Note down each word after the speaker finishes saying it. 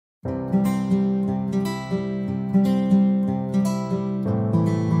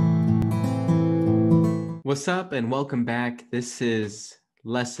What's up and welcome back. This is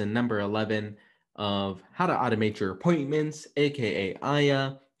lesson number 11 of how to automate your appointments, aka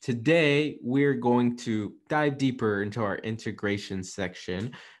Aya. Today, we're going to dive deeper into our integration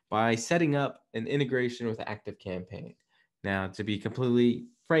section by setting up an integration with Activecampaign. Now, to be completely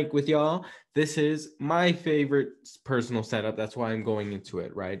frank with y'all, this is my favorite personal setup. That's why I'm going into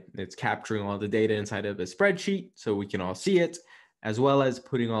it, right? It's capturing all the data inside of a spreadsheet so we can all see it, as well as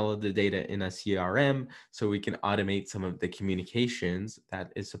putting all of the data in a CRM so we can automate some of the communications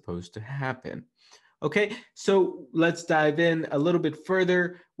that is supposed to happen. Okay, so let's dive in a little bit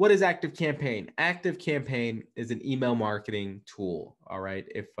further. What is Activecampaign? Activecampaign is an email marketing tool. All right,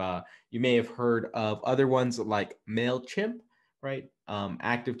 if you may have heard of other ones like MailChimp, right?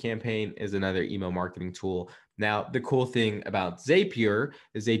 Activecampaign is another email marketing tool. Now, the cool thing about Zapier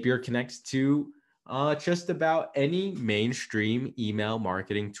is Zapier connects to just about any mainstream email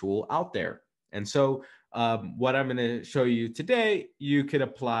marketing tool out there. And so what I'm going to show you today, you could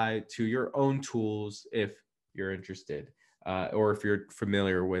apply to your own tools if you're interested, or if you're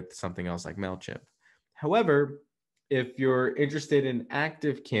familiar with something else like MailChimp. However, if you're interested in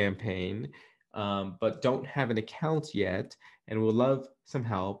Activecampaign, but don't have an account yet and would love some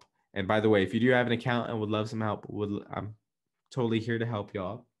help, and by the way, if you do have an account and would love some help, I'm totally here to help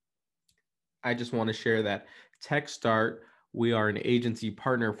y'all. I just want to share that TechStart, we are an agency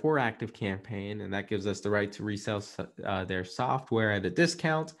partner for Activecampaign, and that gives us the right to resell their software at a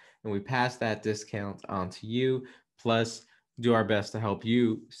discount, and we pass that discount on to you, plus do our best to help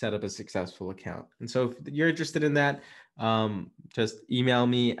you set up a successful account. And so if you're interested in that, just email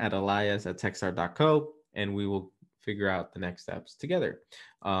me at elias@techstart.co, and we will figure out the next steps together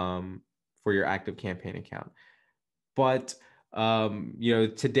for your Activecampaign account. But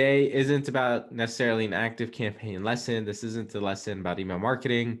today isn't about necessarily an Activecampaign lesson. This isn't a lesson about email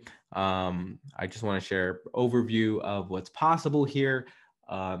marketing. I just want to share overview of what's possible here.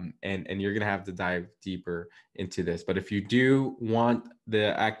 And you're going to have to dive deeper into this. But if you do want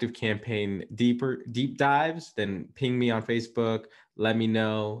the Activecampaign deep dives, then ping me on Facebook. Let me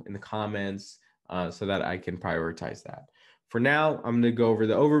know in the comments so that I can prioritize that. For now, I'm going to go over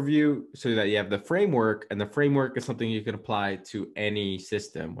the overview so that you have the framework, and the framework is something you can apply to any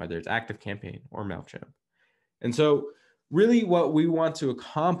system, whether it's Activecampaign or MailChimp. And so really what we want to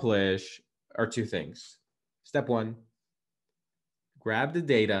accomplish are two things. Step one, grab the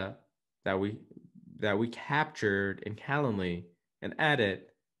data that we captured in Calendly and add it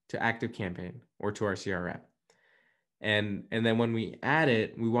to Activecampaign or to our CRM. And then when we add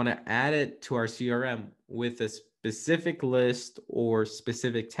it, we want to add it to our CRM with a specific list or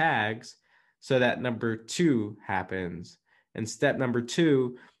specific tags so that number two happens. And step number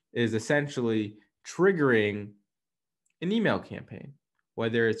two is essentially triggering an email campaign,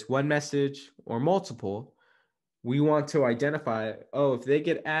 whether it's one message or multiple. We want to identify, if they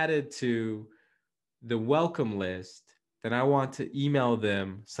get added to the welcome list, then I want to email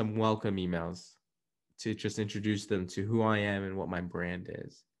them some welcome emails to just introduce them to who I am and what my brand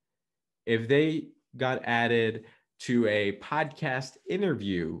is. If they got added to a podcast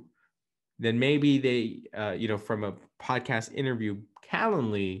interview, then maybe they, from a podcast interview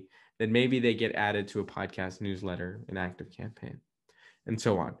Calendly, then maybe they get added to a podcast newsletter, an Activecampaign, and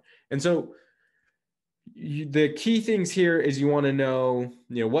so on. And so the key things here is you want to know,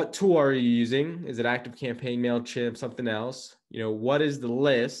 what tool are you using? Is it Activecampaign, MailChimp, something else? What is the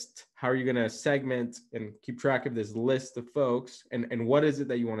list? How are you going to segment and keep track of this list of folks? And what is it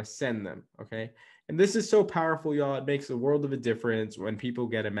that you want to send them? Okay. And this is so powerful, y'all. It makes a world of a difference when people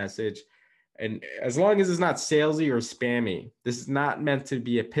get a message. And as long as it's not salesy or spammy, this is not meant to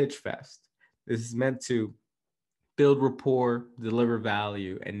be a pitch fest. This is meant to build rapport, deliver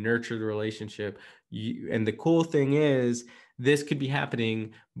value, and nurture the relationship. And the cool thing is, this could be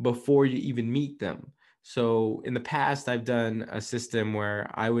happening before you even meet them. So in the past, I've done a system where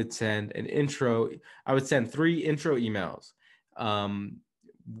I would send I would send 3 intro emails.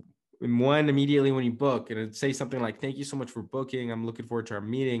 One immediately when you book, and it'd say something like, "Thank you so much for booking. I'm looking forward to our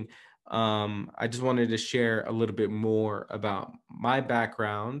meeting. I just wanted to share a little bit more about my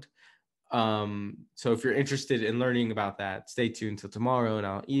background. So if you're interested in learning about that, stay tuned till tomorrow and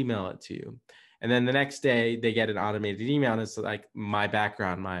I'll email it to you." And then the next day they get an automated email, and it's like my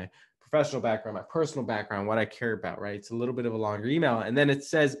background, my professional background, my personal background, what I care about, right? It's a little bit of a longer email. And then it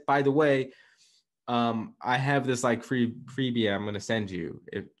says, "By the way, I have this like freebie I'm going to send you,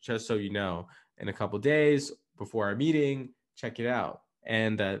 just so you know, in a couple days before our meeting, check it out."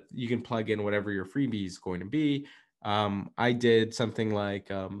 And you can plug in whatever your freebie is going to be. I did something like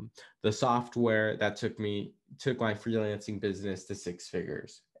the software that took my freelancing business to 6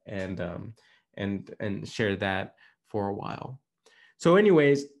 figures. And and share that for a while. So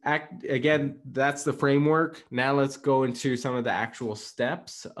anyways, again, that's the framework. Now let's go into some of the actual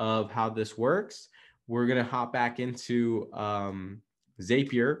steps of how this works. We're going to hop back into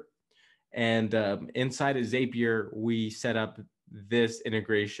Zapier. And inside of Zapier, we set up this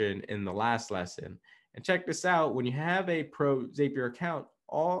integration in the last lesson. And check this out. When you have a pro Zapier account,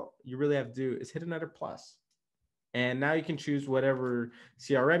 all you really have to do is hit another plus. And now you can choose whatever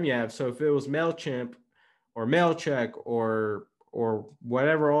CRM you have. So if it was MailChimp or MailCheck or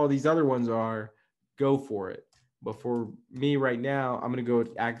whatever all these other ones are, go for it. But for me right now, I'm going to go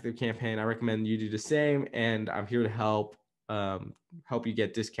with Activecampaign. I recommend you do the same. And I'm here to help you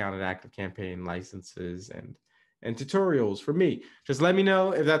get discounted Activecampaign licenses and tutorials from me. Just let me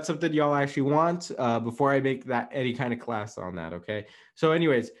know if that's something y'all actually want before I make that any kind of class on that. Okay. So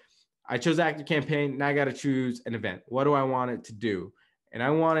anyways, I chose Activecampaign. Now I got to choose an event. What do I want it to do? And I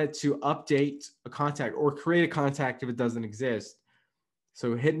want it to update a contact or create a contact if it doesn't exist.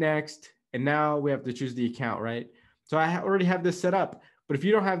 So hit next. And now we have to choose the account, right? So I already have this set up. But if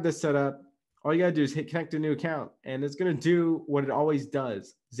you don't have this set up, all you got to do is hit connect a new account. And it's going to do what it always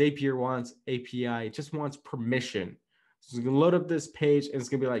does. Zapier wants API. It just wants permission. So it's going to load up this page and it's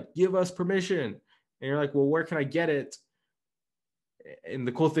going to be like, give us permission. And you're like, well, where can I get it? And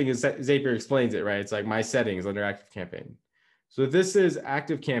the cool thing is that Zapier explains it, right? It's like my settings under Activecampaign. So this is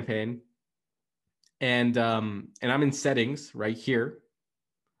Activecampaign. And I'm in settings right here.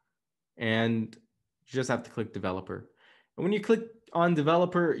 And you just have to click developer. And when you click on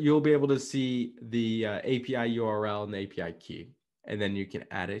developer, you'll be able to see the API URL and the API key. And then you can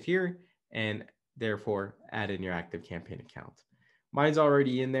add it here and therefore add in your Activecampaign account. Mine's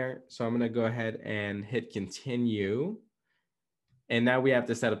already in there. So I'm going to go ahead and hit continue. And now we have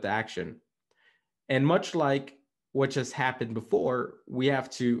to set up the action. And much like what just happened before, we have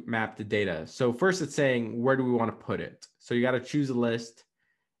to map the data. So first it's saying, where do we want to put it? So you got to choose a list.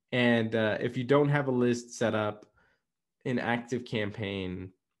 And if you don't have a list set up in Activecampaign,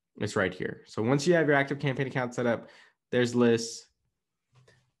 it's right here. So once you have your Activecampaign account set up, there's lists.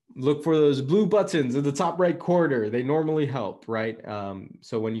 Look for those blue buttons in the top right corner. They normally help, right?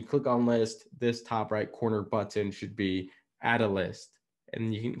 So when you click on list, this top right corner button should be add a list.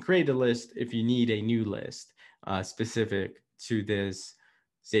 And you can create a list if you need a new list specific to this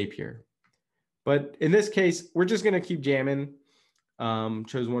Zapier. But in this case, we're just going to keep jamming.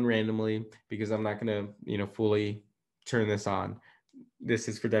 Chose one randomly because I'm not going to, fully turn this on. This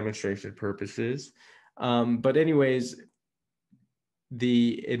is for demonstration purposes. But anyways,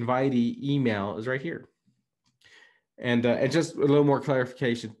 the invitee email is right here. And just a little more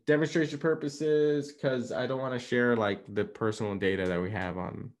clarification, demonstration purposes, because I don't want to share like the personal data that we have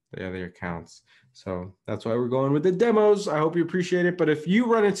on the other accounts. So that's why we're going with the demos. I hope you appreciate it. But if you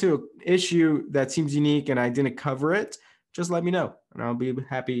run into an issue that seems unique and I didn't cover it, just let me know and I'll be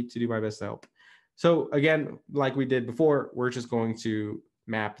happy to do my best to help. So again, like we did before, we're just going to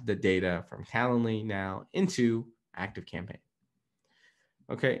map the data from Calendly now into Activecampaign.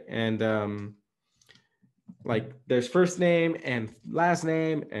 Okay, and like there's first name and last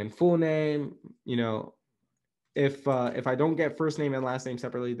name and full name. If I don't get first name and last name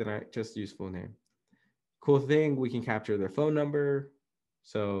separately, then I just use full name. Cool thing, we can capture their phone number.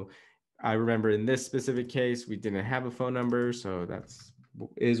 So I remember in this specific case, we didn't have a phone number, so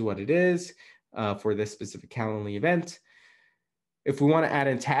is what it is for this specific Calendly event. If we want to add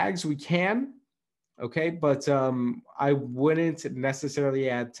in tags, we can. Okay, but I wouldn't necessarily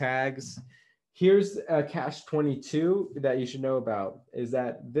add tags. Here's a catch-22 that you should know about, is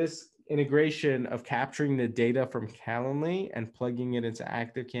that this integration of capturing the data from Calendly and plugging it into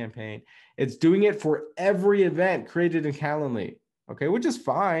Activecampaign, it's doing it for every event created in Calendly, okay, which is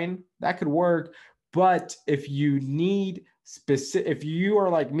fine. That could work. But if you need if you are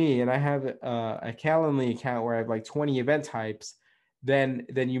like me and I have a Calendly account where I have like 20 event types, then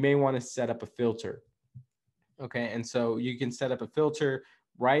you may want to set up a filter. Okay, and so you can set up a filter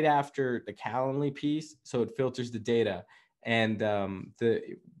right after the Calendly piece, so it filters the data. And the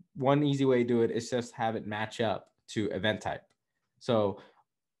one easy way to do it is just have it match up to event type. So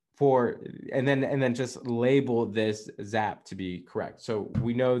and then just label this Zap to be correct. So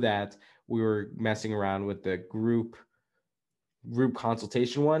we know that we were messing around with the group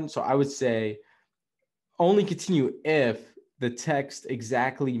consultation one. So I would say only continue if the text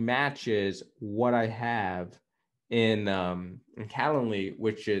exactly matches what I have in Calendly,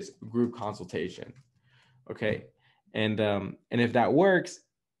 which is group consultation. Okay, and if that works,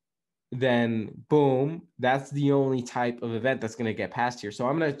 then boom, that's the only type of event that's going to get passed here. So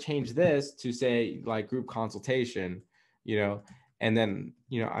I'm going to change this to say like group consultation, And then,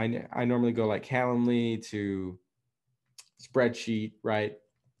 I normally go like Calendly to spreadsheet, right,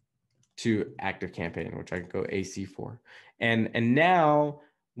 to Activecampaign, which I can go AC for. And now,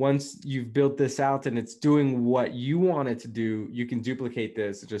 once you've built this out and it's doing what you want it to do, you can duplicate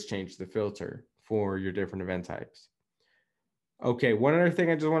this and just change the filter for your different event types. Okay, one other thing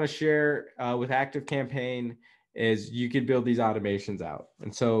I just want to share with Activecampaign is you could build these automations out.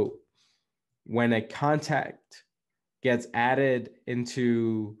 And so when a contact gets added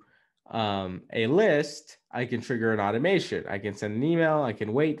into a list, I can trigger an automation. I can send an email, I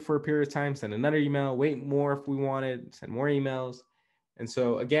can wait for a period of time, send another email, wait more if we wanted, send more emails. And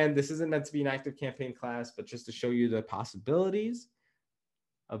so again, this isn't meant to be an Activecampaign class, but just to show you the possibilities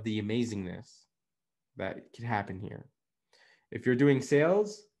of the amazingness that could happen here. If you're doing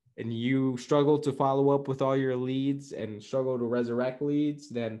sales and you struggle to follow up with all your leads and struggle to resurrect leads,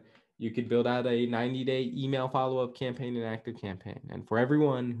 then you could build out a 90-day email follow-up campaign in Activecampaign. And for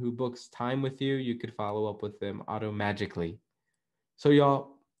everyone who books time with you, you could follow up with them auto-magically. So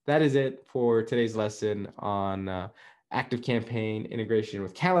y'all, that is it for today's lesson on Activecampaign integration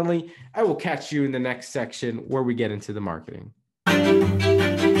with Calendly. I will catch you in the next section where we get into the marketing.